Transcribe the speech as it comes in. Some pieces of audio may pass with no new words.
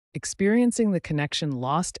Experiencing the connection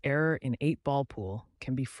lost error in 8-ball pool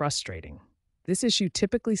can be frustrating. This issue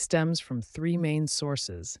typically stems from three main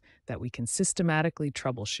sources that we can systematically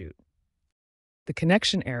troubleshoot. The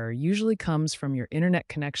connection error usually comes from your internet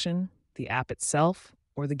connection, the app itself,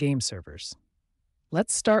 or the game servers.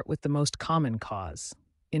 Let's start with the most common cause: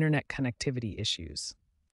 internet connectivity issues.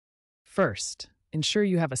 First, ensure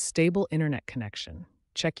you have a stable internet connection.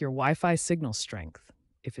 Check your Wi Fi signal strength.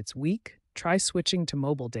 If it's weak, try switching to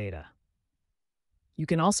mobile data. You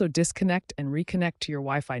can also disconnect and reconnect to your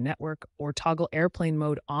Wi Fi network or toggle airplane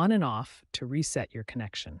mode on and off to reset your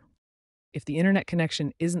connection. If the internet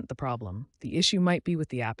connection isn't the problem, the issue might be with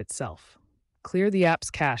the app itself. Clear the app's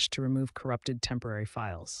cache to remove corrupted temporary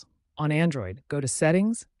files. On Android, go to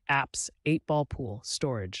Settings, Apps, 8-ball pool,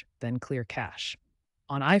 Storage, then Clear Cache.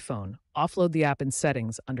 On iPhone, offload the app in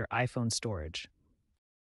Settings under iPhone Storage.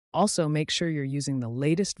 Also, make sure you're using the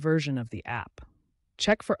latest version of the app.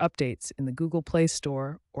 Check for updates in the Google Play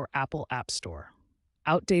Store or Apple App Store.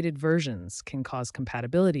 Outdated versions can cause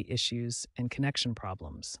compatibility issues and connection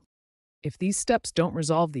problems. If these steps don't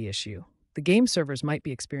resolve the issue, the game servers might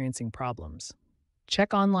be experiencing problems.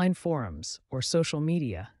 Check online forums or social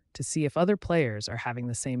media to see if other players are having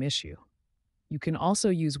the same issue. You can also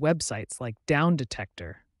use websites like Down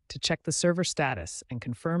Detector to check the server status and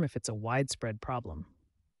confirm if it's a widespread problem.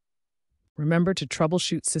 Remember to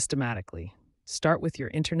troubleshoot systematically. Start with your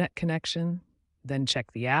internet connection, then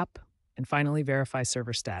check the app, and finally verify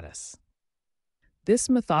server status. This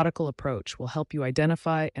methodical approach will help you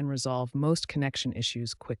identify and resolve most connection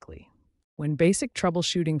issues quickly. When basic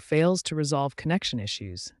troubleshooting fails to resolve connection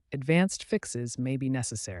issues, advanced fixes may be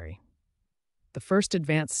necessary. The first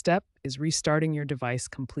advanced step is restarting your device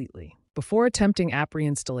completely. Before attempting app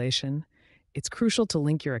reinstallation, it's crucial to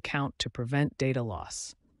link your account to prevent data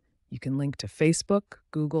loss. You can link to Facebook,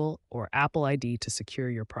 Google, or Apple ID to secure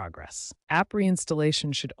your progress. App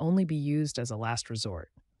reinstallation should only be used as a last resort.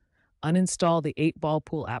 Uninstall the 8-ball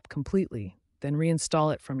pool app completely, then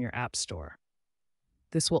reinstall it from your app store.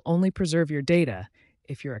 This will only preserve your data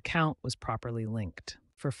if your account was properly linked.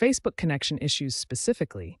 For Facebook connection issues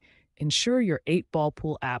specifically, ensure your 8-ball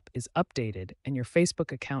pool app is updated and your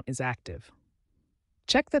Facebook account is active.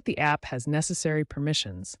 Check that the app has necessary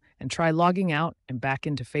permissions and try logging out and back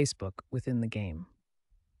into Facebook within the game.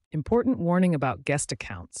 Important warning about guest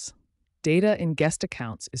accounts. Data in guest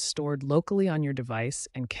accounts is stored locally on your device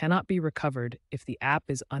and cannot be recovered if the app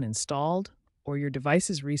is uninstalled or your device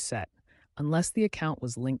is reset unless the account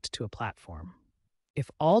was linked to a platform. If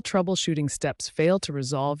all troubleshooting steps fail to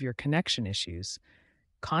resolve your connection issues,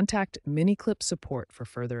 contact MiniClip support for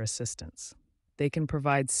further assistance. They can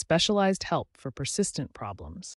provide specialized help for persistent problems.